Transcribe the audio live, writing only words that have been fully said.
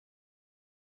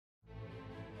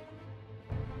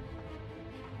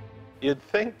You'd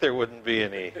think there wouldn't be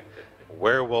any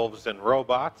werewolves and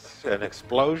robots and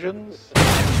explosions.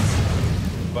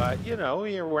 But, you know,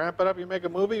 you ramp it up, you make a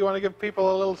movie, you want to give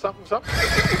people a little something, something.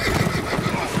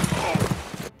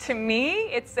 To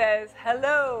me, it says,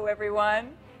 hello,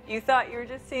 everyone. You thought you were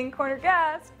just seeing corner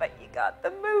gas, but you got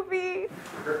the movie.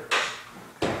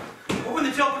 Open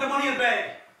the till, put the money in the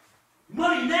bag.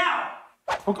 Money now!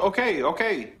 Okay,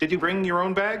 okay. Did you bring your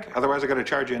own bag? Otherwise, I gotta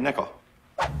charge you a nickel.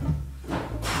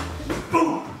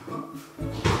 Boom!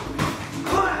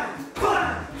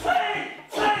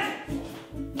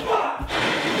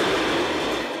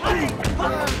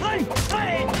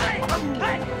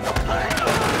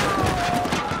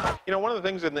 You know, one of the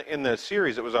things in the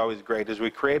series that was always great is we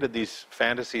created these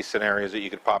fantasy scenarios that you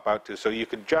could pop out to, so you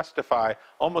could justify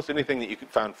almost anything that you could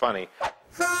find funny.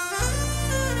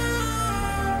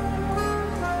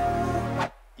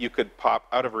 You could pop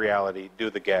out of reality, do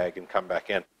the gag, and come back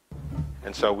in.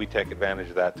 And so we take advantage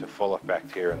of that to full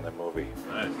effect here in the movie.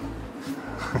 Nice.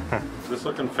 Does this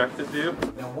look infected to you?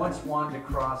 Now once Wanda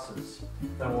crosses,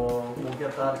 then we'll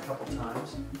get that a couple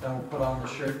times. Then we'll put on the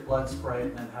shirt, blood spray,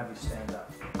 and then have you stand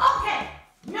up. Okay,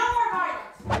 no more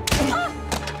violence.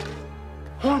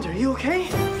 Wanda, are you okay?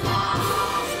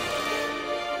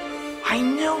 I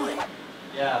knew it.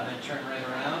 Yeah, then turn right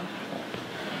around.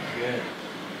 Good.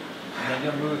 And then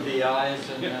you'll move the eyes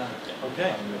and,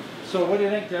 okay. So what do you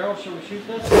think, Daryl? Should we shoot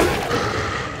this?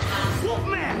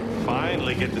 Wolfman!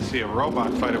 Finally get to see a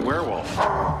robot fight a werewolf.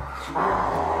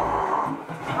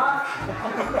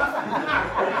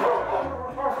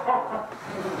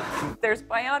 There's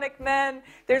bionic men,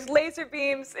 there's laser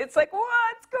beams. It's like,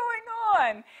 what's going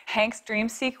on? Hank's dream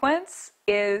sequence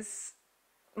is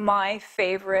my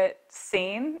favorite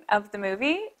scene of the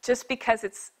movie, just because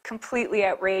it's completely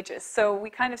outrageous. So we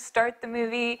kind of start the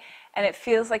movie and it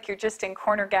feels like you're just in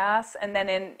corner gas, and then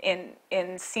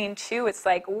in scene 2 it's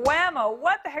like, whammo,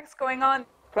 what the heck's going on?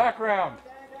 Background.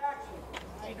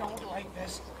 I don't like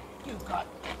this. You got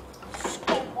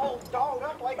so all dolled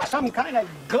up like some kind of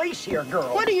glacier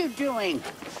girl. What are you doing?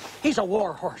 He's a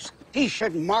war horse. He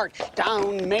should march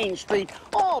down Main Street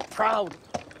all proud.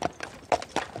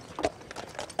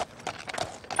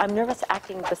 I'm nervous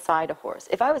acting beside a horse.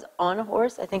 If I was on a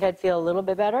horse, I think I'd feel a little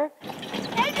bit better.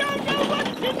 I don't know what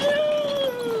to do.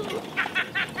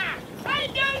 I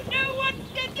don't know what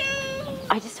to do.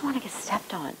 I just want to get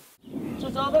stepped on. So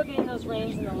it's all about getting those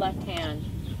reins in the left hand.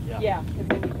 Yeah,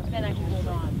 because then I can hold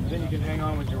on. Then you can hang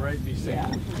on with your right, be safe.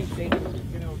 Yeah, be safe.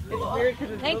 It's weird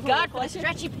because thank God for the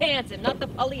stretchy pants and not the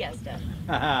polyester.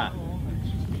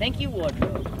 Thank you,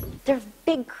 wardrobe. They're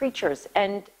big creatures,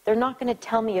 and they're not going to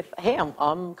tell me if, hey, I'm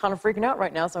kind of freaking out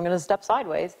right now, so I'm going to step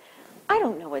sideways. I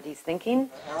don't know what he's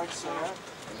thinking. Alex, Sarah.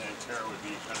 And then Tara would be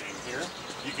kind of in here.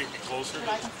 You can get closer.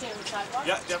 But I can stay on the sidewalk?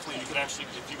 Yeah, definitely. You can actually,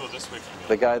 if you go this way from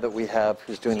The guy that we have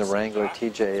who's doing the Wrangler,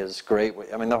 TJ, is great.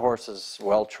 I mean, the horse is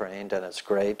well trained and it's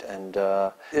great, and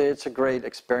it's a great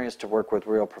experience to work with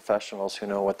real professionals who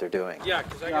know what they're doing. Yeah,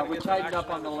 because we tightened up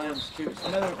on the lens too.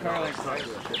 Another car like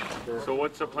So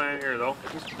what's the plan here, though?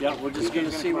 Yeah, we're just going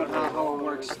to see how it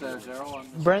works there, Daryl.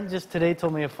 Brent just today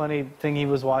told me a funny thing he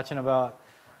was watching about.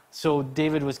 So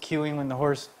David was cueing when the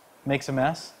horse makes a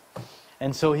mess.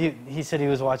 And so he said he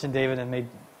was watching David, and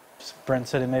Brent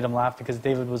said it made him laugh because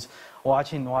David was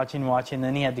watching.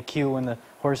 Then he had to cue when the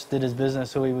horse did his business,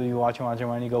 so he would be watching,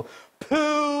 and he'd go,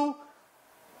 poo!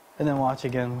 And then watch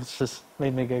again, which just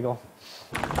made me giggle.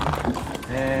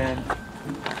 And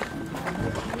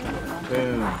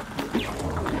boom. I'll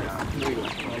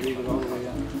leave it all the way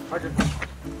up.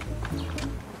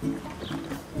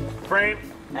 Frame.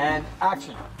 And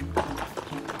action.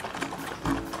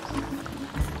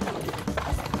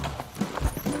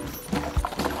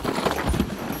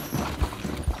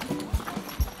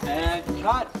 And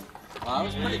cut. Well, that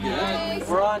was pretty good.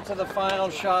 We're on to the final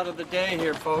shot of the day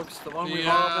here, folks. The one we've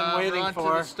all been waiting we're on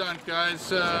for. To the stunt, guys.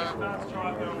 That's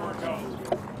shot that'll work out.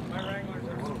 My Wranglers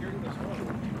are secured this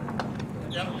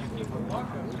one. Yep.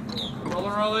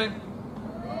 Rolling.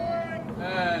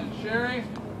 And Sherry.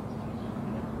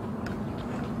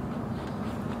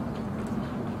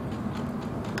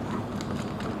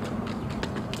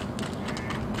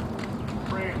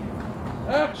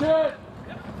 Action!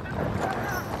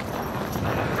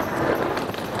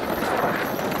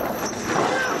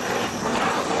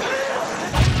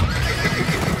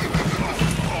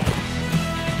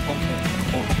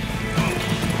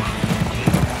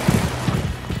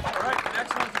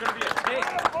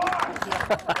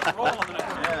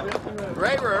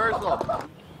 Great rehearsal.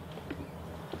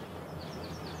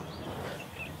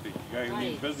 You got your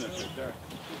mean business right there.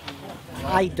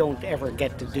 I don't ever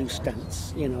get to do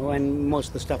stunts, you know, and most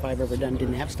of the stuff I've ever done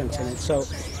didn't have stunts in it. So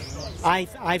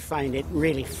I find it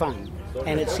really fun,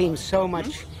 and it seems so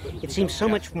much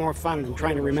more fun than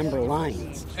trying to remember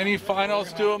lines. Any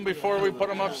finals to them before we put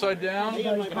them upside down?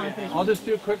 I'll just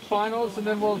do quick finals and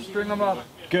then we'll string them up.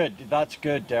 Good. That's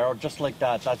good, Daryl. Just like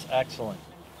that. That's excellent.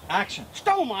 Action.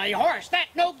 Stole my horse. That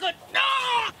no good. No!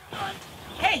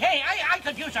 Hey, I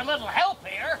could use a little help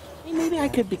here. Maybe I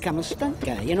could become a stunt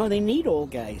guy. You know, they need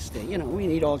old guys. You know, we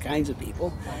need all kinds of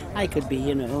people. I could be,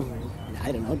 you know,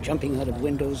 I don't know, jumping out of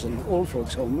windows in old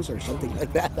folks' homes or something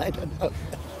like that. I don't know.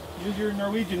 Use your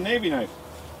Norwegian Navy knife.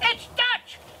 It's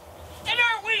Dutch! The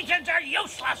Norwegians are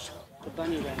useless! The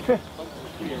bunny rabbit.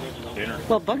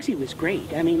 Well, Bugsy was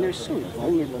great. I mean, they're so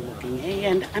vulnerable looking, eh?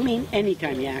 And, I mean,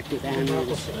 anytime you act with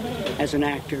animals as an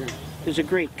actor, there's a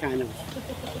great kind of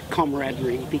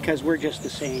camaraderie because we're just the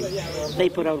same. They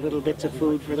put out little bits of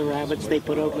food for the rabbits. They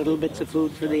put out little bits of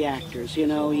food for the actors. You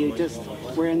know,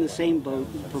 we're in the same boat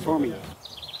performing.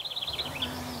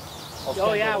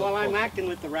 Oh, yeah, well, I'm acting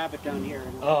with the rabbit down here.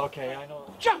 Oh, okay, I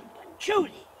know. Jumping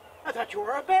Judy! I thought you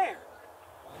were a bear.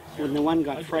 When the one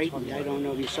got frightened, I don't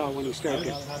know if you saw when he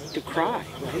started to cry,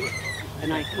 right?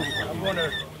 And I went,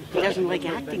 he doesn't like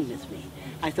acting with me.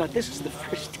 I thought, this is the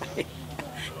first time.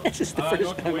 This is the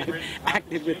first time I've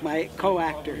acted with my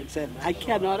co-actor and said, I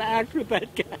cannot act with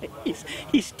that guy.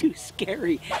 He's too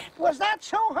scary. Was that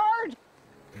so hard?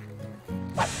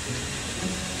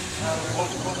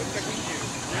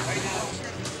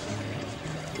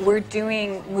 We're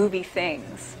doing movie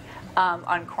things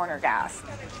on Corner Gas.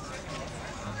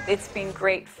 It's been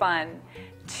great fun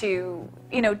to,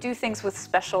 you know, do things with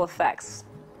special effects.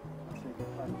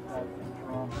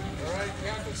 All right,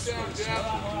 count us down, Jeff.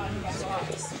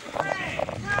 3,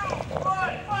 2,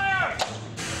 1, fire!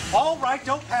 All right,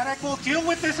 don't panic. We'll deal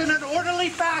with this in an orderly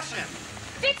fashion.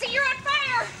 Dixie, you're on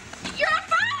fire! You're on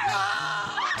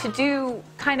fire! To do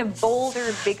kind of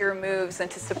bolder, bigger moves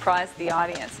and to surprise the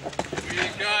audience. Are you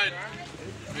good?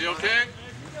 Are you okay?